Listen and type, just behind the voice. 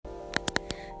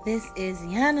This is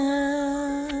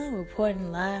Yana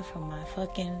reporting live from my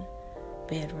fucking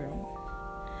bedroom.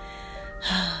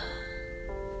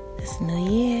 It's New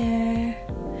Year.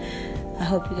 I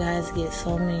hope you guys get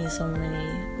so many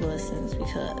blessings,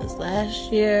 because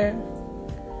last year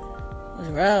was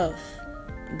rough,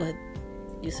 but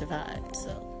you survived,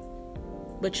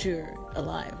 but you're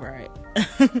alive, right?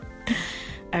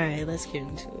 Alright, let's get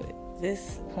into it.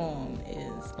 This poem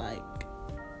is like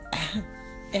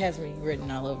it has me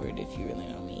written all over it if you really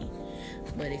know me.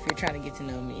 But if you're trying to get to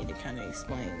know me, it kind of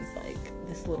explains like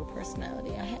this little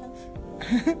personality I have.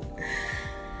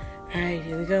 Alright,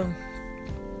 here we go.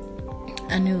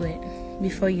 I knew it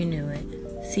before you knew it.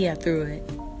 See, I threw it,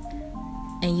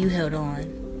 and you held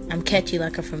on. I'm catchy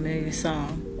like a familiar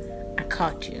song. I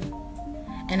caught you,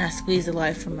 and I squeezed the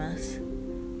life from us.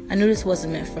 I knew this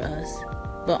wasn't meant for us,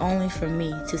 but only for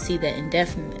me to see that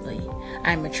indefinitely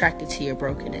I am attracted to your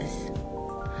brokenness.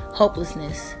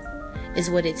 Hopelessness is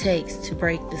what it takes to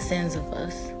break the sins of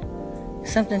us.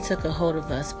 Something took a hold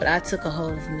of us, but I took a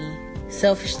hold of me.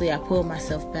 Selfishly, I pulled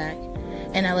myself back,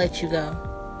 and I let you go.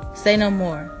 Say no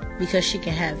more, because she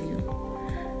can have you.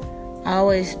 I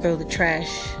always throw the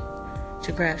trash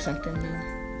to grab something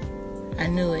new. I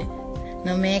knew it.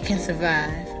 No man can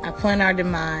survive. I plan our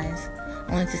demise,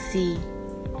 only to see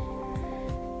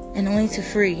and only to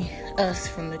free us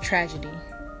from the tragedy.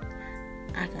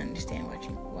 I can understand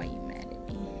why you mad at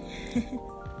me.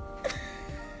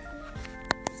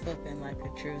 Spoken like a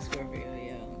true Scorpio,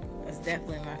 yo. That's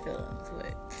definitely my feelings,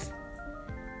 but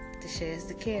the share is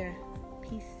the care.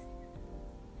 Peace.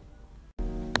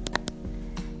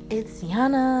 It's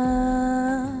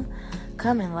Yana,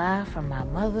 coming live from my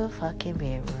motherfucking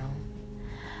bedroom.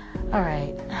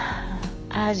 Alright,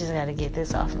 I just gotta get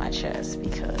this off my chest,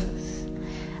 because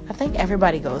I think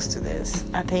everybody goes through this.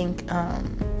 I think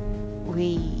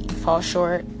we fall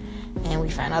short, and we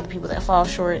find other people that fall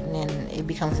short, and then it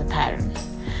becomes a pattern.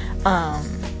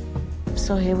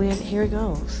 So here it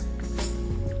goes.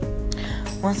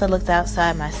 Once I looked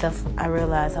outside myself, I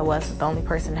realized I wasn't the only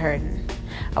person hurting.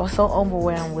 I was so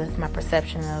overwhelmed with my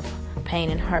perception of pain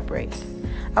and heartbreak.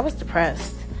 I was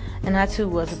depressed, and I too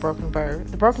was a broken bird.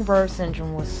 The broken bird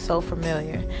syndrome was so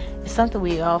familiar. It's something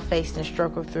we all faced and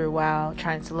struggled through while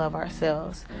trying to love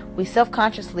ourselves. We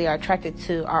self-consciously are attracted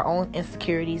to our own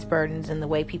insecurities, burdens, and the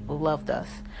way people loved us.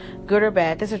 Good or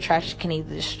bad, this attraction can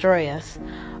either destroy us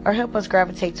or help us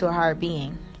gravitate to a higher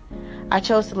being. I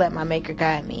chose to let my maker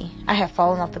guide me. I had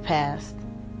fallen off the past.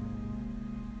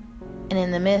 And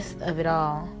in the midst of it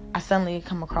all, I suddenly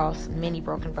come across many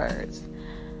broken birds.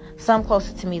 Some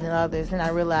closer to me than others, and I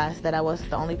realized that I wasn't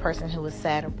the only person who was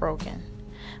sad or broken.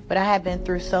 But I had been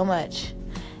through so much,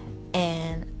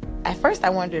 and at first I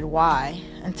wondered why,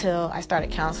 until I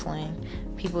started counseling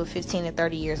people 15 to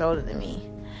 30 years older than me.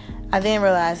 I then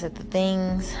realized that the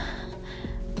things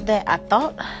that I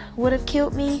thought would have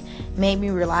killed me made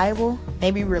me reliable,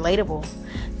 maybe relatable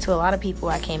to a lot of people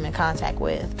I came in contact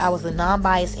with. I was a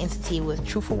non-biased entity with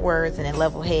truthful words and a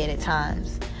level head at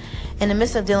times. In the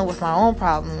midst of dealing with my own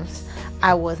problems,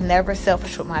 I was never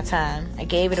selfish with my time. I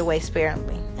gave it away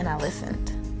sparingly, and I listened.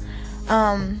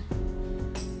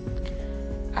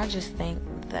 I just think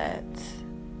that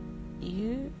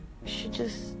you should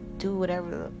just do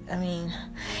whatever. I mean,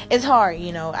 it's hard,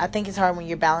 I think it's hard when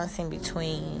you're balancing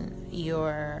between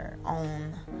your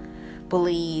own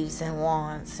beliefs and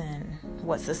wants and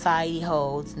what society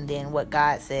holds and then what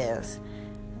God says.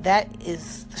 That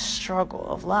is the struggle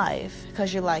of life,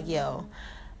 because you're like, yo,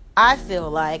 I feel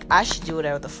like I should do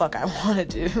whatever the fuck I want to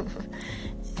do.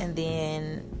 And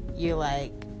then you're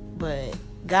like, but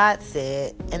God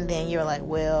said, and then you're like,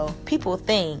 well, people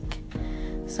think.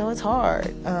 So it's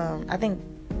hard. I think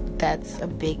that's a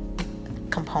big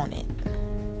component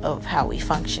of how we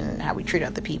function and how we treat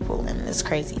other people, and it's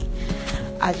crazy.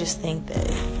 I just think that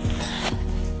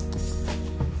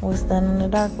what's done in the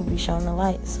dark will be shown in the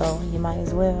light, so you might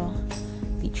as well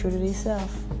be true to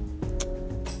yourself.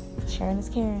 Sharing is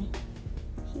caring.